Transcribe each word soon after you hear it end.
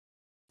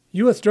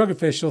U.S. drug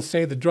officials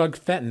say the drug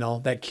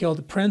fentanyl that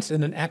killed Prince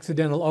in an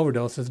accidental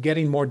overdose is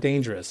getting more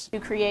dangerous. To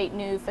create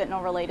new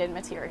fentanyl-related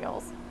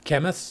materials.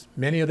 Chemists,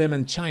 many of them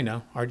in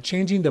China, are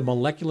changing the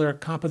molecular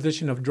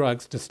composition of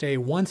drugs to stay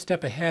one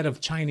step ahead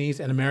of Chinese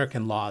and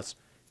American laws,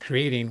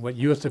 creating what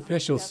U.S.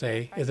 officials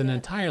say is an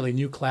entirely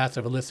new class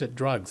of illicit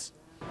drugs.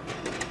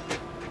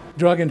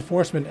 Drug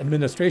Enforcement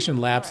Administration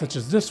labs such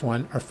as this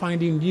one are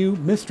finding new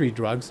mystery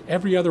drugs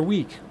every other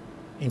week.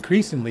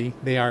 Increasingly,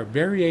 they are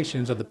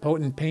variations of the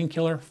potent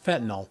painkiller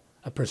fentanyl,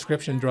 a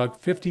prescription drug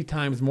 50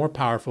 times more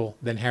powerful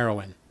than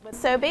heroin.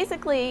 So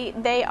basically,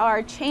 they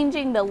are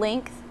changing the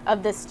length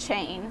of this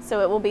chain, so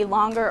it will be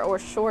longer or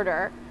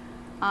shorter,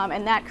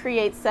 and that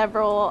creates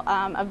several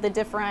of the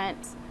different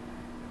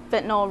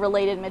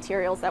fentanyl-related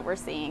materials that we're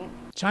seeing.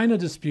 China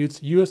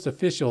disputes U.S.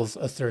 officials'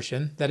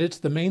 assertion that it's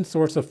the main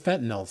source of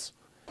fentanyls,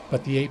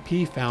 but the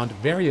AP found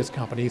various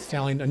companies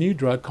selling a new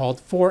drug called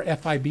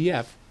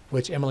 4-FIBF,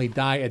 which Emily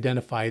Dye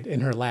identified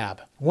in her lab.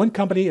 One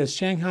company is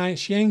Shanghai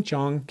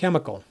Xiangchong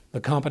Chemical.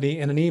 The company,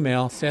 in an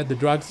email, said the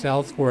drug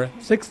sells for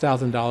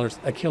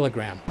 $6,000 a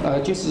kilogram.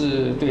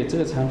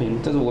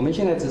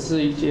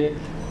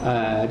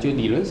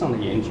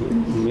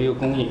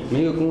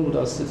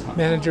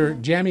 Manager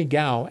Jamie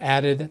Gao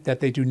added that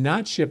they do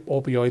not ship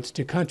opioids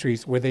to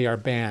countries where they are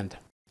banned.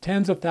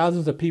 Tens of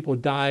thousands of people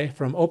die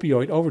from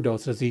opioid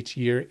overdoses each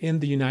year in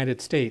the United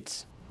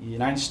States. The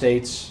United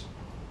States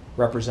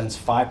represents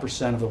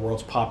 5% of the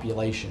world's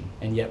population,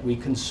 and yet we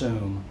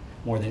consume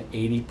more than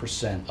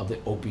 80% of the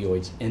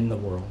opioids in the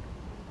world.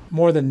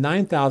 More than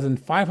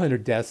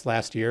 9,500 deaths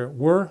last year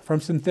were from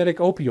synthetic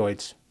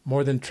opioids,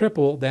 more than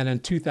triple than in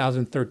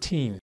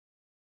 2013.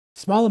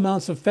 Small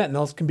amounts of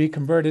fentanyls can be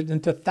converted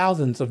into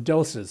thousands of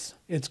doses.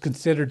 It's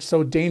considered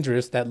so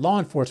dangerous that law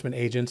enforcement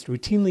agents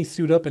routinely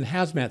suit up in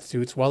hazmat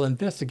suits while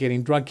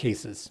investigating drug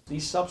cases.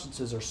 These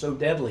substances are so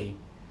deadly,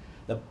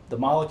 the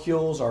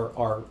molecules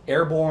are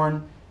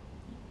airborne.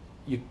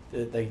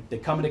 They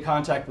come into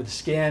contact with the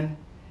skin,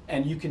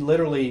 and you can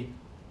literally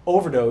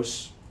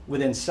overdose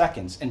within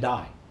seconds and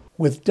die.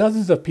 With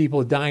dozens of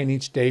people dying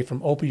each day from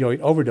opioid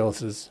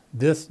overdoses,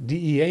 this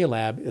DEA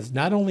lab is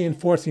not only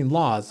enforcing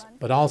laws,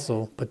 but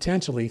also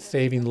potentially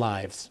saving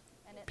lives.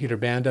 Peter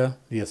Banda,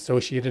 The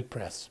Associated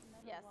Press.